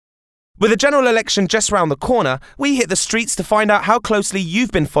With the general election just round the corner, we hit the streets to find out how closely you've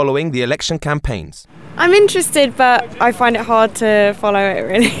been following the election campaigns. I'm interested, but I find it hard to follow it,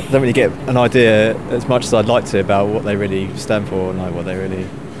 really. I don't really get an idea as much as I'd like to about what they really stand for and like what they really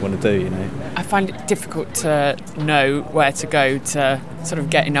want to do, you know. I find it difficult to know where to go to sort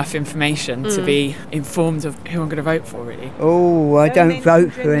of get enough information to be informed of who I'm going to vote for, really. Oh, I don't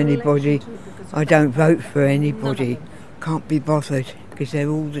vote for anybody. Can't be bothered because they're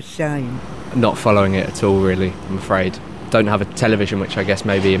all the same. Not following it at all, really, I'm afraid. Don't have a television, which I guess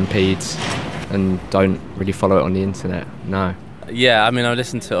maybe impedes, and don't really follow it on the internet, no. Yeah, I mean, I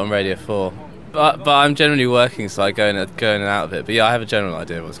listen to it on Radio 4. But I'm generally working, so I go in and out of it. But yeah, I have a general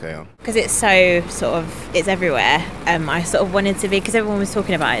idea of what's going on. Because it's so it's everywhere. I sort of wanted to be, because everyone was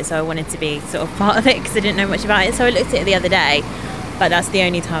talking about it, so I wanted to be sort of part of it because I didn't know much about it. So I looked at it the other day, but that's the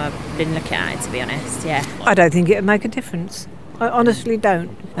only time I've been looking at it, to be honest, yeah. I don't think it'd make a difference. I honestly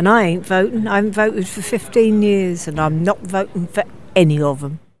don't. And I ain't voting. I haven't voted for 15 years and I'm not voting for any of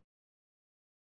them.